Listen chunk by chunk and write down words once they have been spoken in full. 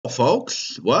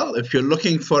Folks, well, if you're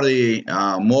looking for the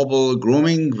mobile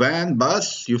grooming van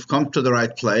bus, you've come to the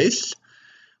right place.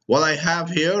 What I have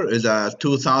here is a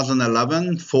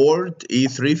 2011 Ford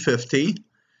E350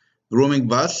 grooming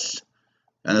bus,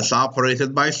 and it's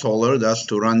operated by solar. That's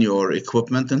to run your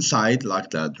equipment inside, like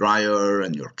the dryer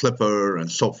and your clipper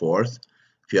and so forth.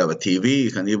 If you have a TV,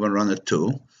 you can even run it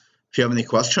too. If you have any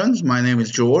questions, my name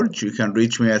is George. You can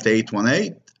reach me at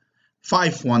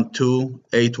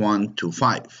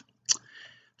 818-512-8125.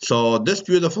 So this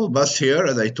beautiful bus here,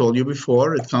 as I told you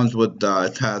before, it comes with,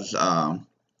 it has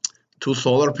two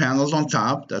solar panels on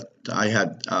top that I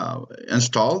had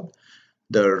installed.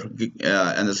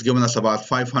 And it's given us about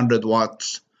 500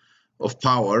 watts of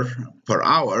power per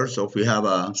hour. So if we have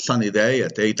a sunny day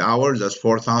at 8 hours, that's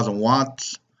 4,000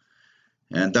 watts.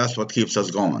 And that's what keeps us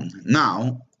going.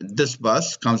 Now, this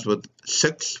bus comes with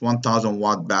 6 1,000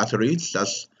 watt batteries.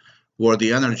 That's where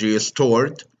the energy is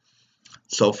stored.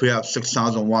 So if we have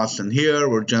 6,000 watts in here,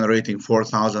 we're generating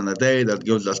 4,000 a day. That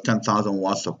gives us 10,000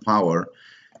 watts of power.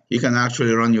 You can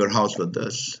actually run your house with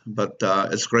this, but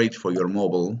it's great for your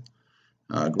mobile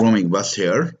grooming bus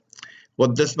here.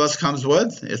 What this bus comes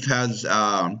with, it has,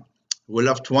 we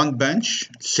left one bench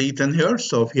seat in here.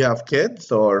 So if you have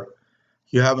kids or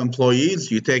you have employees,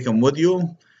 you take them with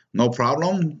you, no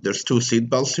problem. There's 2 seat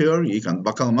belts here. You can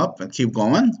buckle them up and keep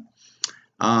going.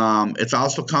 It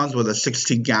also comes with a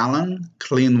 60-gallon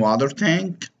clean water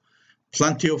tank,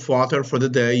 plenty of water for the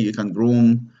day. You can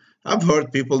groom. I've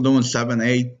heard people doing 7,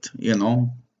 8,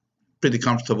 pretty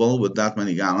comfortable with that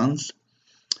many gallons.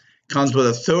 Comes with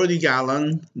a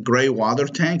 30-gallon gray water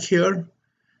tank here,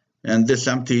 and this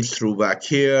empties through back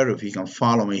here. If you can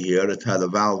follow me here, it has a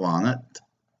valve on it.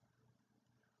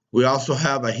 We also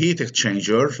have a heat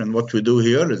exchanger, and what we do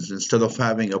here is instead of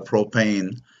having a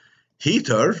propane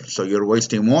heater, so you're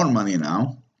wasting more money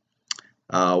now,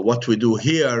 what we do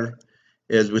here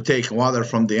is we take water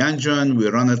from the engine, we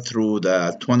run it through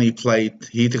the 20-plate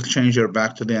heat exchanger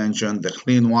back to the engine. The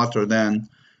clean water then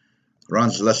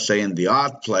runs, let's say, in the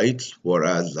odd plates,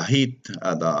 whereas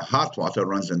the hot water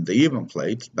runs in the even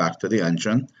plates back to the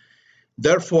engine.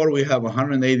 Therefore, we have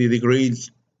 180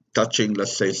 degrees touching,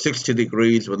 let's say, 60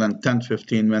 degrees. Within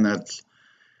 10-15 minutes,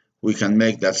 we can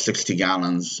make that 60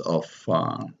 gallons of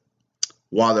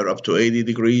water up to 80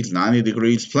 degrees, 90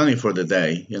 degrees, plenty for the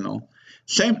day,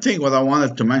 Same thing, what I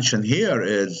wanted to mention here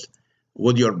is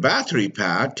with your battery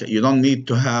pack, you don't need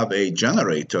to have a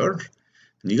generator.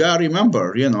 You got to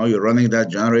remember, you're running that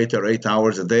generator 8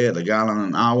 hours a day at a gallon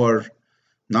an hour.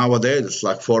 Nowadays, it's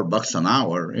like $4 an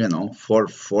hour,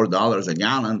 $4 a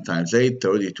gallon times 8,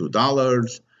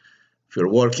 $32. If you're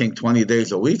working 20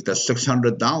 days a week, that's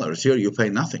 $600. Here, you pay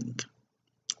nothing.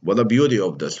 What a beauty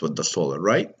of this with the solar,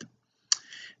 right?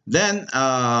 Then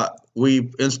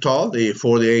we installed a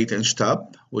 48-inch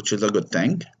tub, which is a good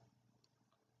thing.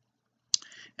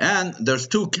 And there's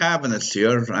 2 cabinets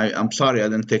here. I'm sorry I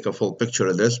didn't take a full picture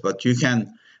of this, but you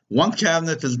can, one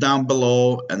cabinet is down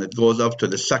below, and it goes up to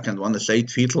the second one. It's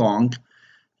 8 feet long.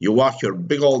 You walk your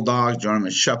big old dog,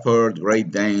 German Shepherd,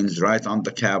 Great Danes, right on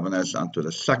the cabinets, onto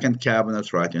the second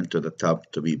cabinet, right into the tub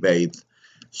to be bathed,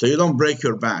 so you don't break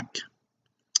your back.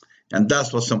 And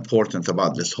that's what's important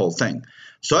about this whole thing.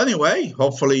 So anyway,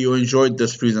 hopefully you enjoyed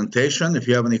this presentation. If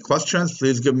you have any questions,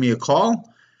 please give me a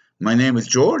call. My name is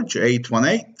George,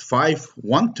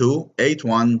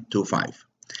 818-512-8125.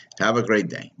 Have a great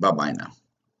day. Bye-bye now.